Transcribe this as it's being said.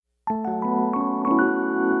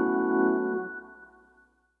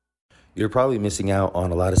You're probably missing out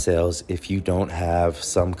on a lot of sales if you don't have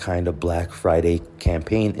some kind of Black Friday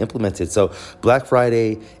campaign implemented. So Black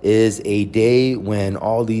Friday is a day when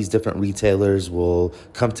all these different retailers will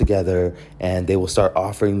come together and they will start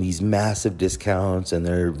offering these massive discounts, and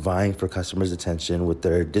they're vying for customers' attention with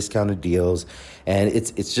their discounted deals. And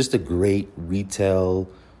it's just a great retail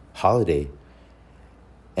holiday.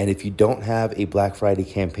 And if you don't have a Black Friday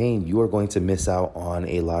campaign, you are going to miss out on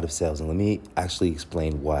a lot of sales. And let me actually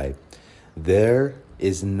explain why. There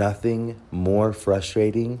is nothing more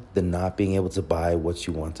frustrating than not being able to buy what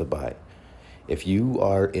you want to buy. If you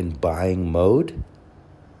are in buying mode,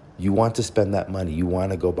 you want to spend that money. You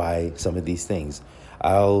want to go buy some of these things.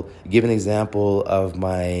 I'll give an example of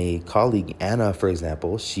my colleague, Anna, for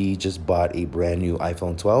example. She just bought a brand new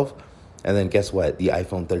iPhone 12. And then guess what? The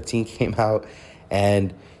iPhone 13 came out,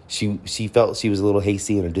 and she felt she was a little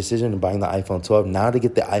hasty in her decision in buying the iPhone 12. Now to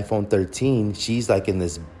get the iPhone 13, she's like in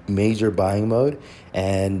this major buying mode,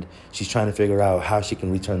 and she's trying to figure out how she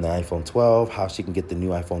can return the iPhone 12, how she can get the new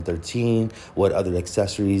iPhone 13, what other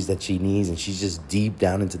accessories that she needs, and she's just deep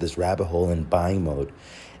down into this rabbit hole in buying mode.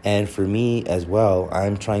 And for me as well,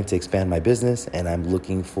 I'm trying to expand my business, and I'm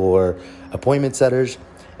looking for appointment setters,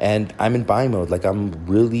 and I'm in buying mode. Like, I'm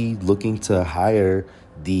really looking to hire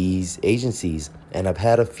these agencies, and I've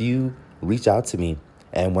had a few reach out to me,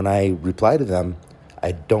 and when I reply to them,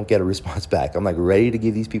 I don't get a response back. I'm like ready to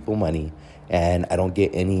give these people money, and I don't get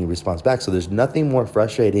any response back. So there's nothing more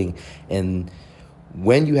frustrating in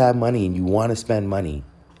when you have money and you want to spend money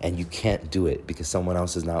and you can't do it because someone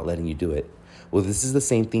else is not letting you do it. Well, this is the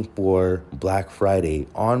same thing for Black Friday.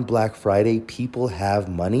 On Black Friday, people have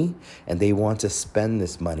money and they want to spend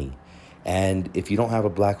this money. And if you don't have a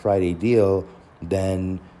Black Friday deal,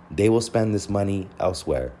 then they will spend this money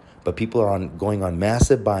elsewhere. But people are going on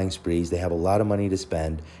massive buying sprees. They have a lot of money to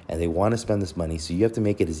spend, and they want to spend this money. So you have to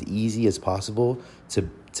make it as easy as possible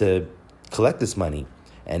to collect this money.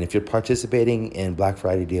 And if you're participating in Black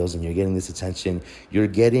Friday deals and you're getting this attention, you're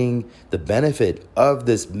getting the benefit of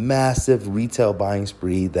this massive retail buying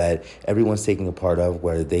spree that everyone's taking a part of,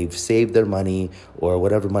 where they've saved their money or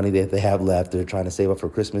whatever money that they have left. They're trying to save up for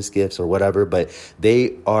Christmas gifts or whatever, but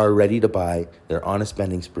they are ready to buy. They're on a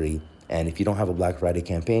spending spree. And if you don't have a Black Friday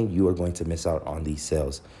campaign, you are going to miss out on these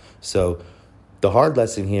sales. So the hard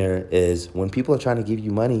lesson here is when people are trying to give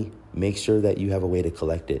you money, make sure that you have a way to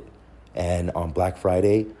collect it. And on Black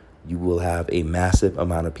Friday, you will have a massive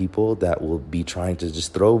amount of people that will be trying to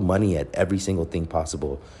just throw money at every single thing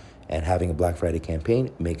possible. And having a Black Friday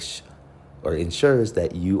campaign ensures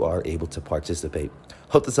that you are able to participate.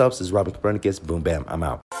 Hope this helps. This is Robin Copernicus. Boom, bam, I'm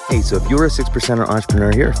out. Hey, so if you're a 6%er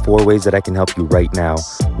entrepreneur, here are 4 ways that I can help you right now.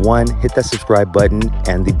 1, hit that subscribe button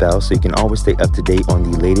and the bell so you can always stay up to date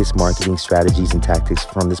on the latest marketing strategies and tactics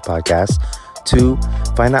from this podcast. 2,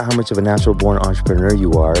 find out how much of a natural born entrepreneur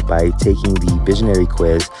you are by taking the visionary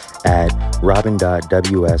quiz at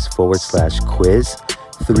robin.ws/quiz.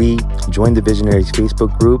 3, join the Visionaries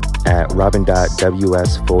Facebook group at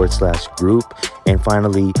robin.ws/group. And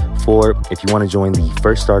finally, 4, if you want to join the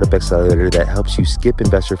first startup accelerator that helps you skip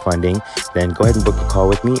investor funding, then go ahead and book a call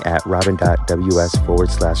with me at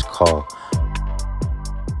robin.ws/call.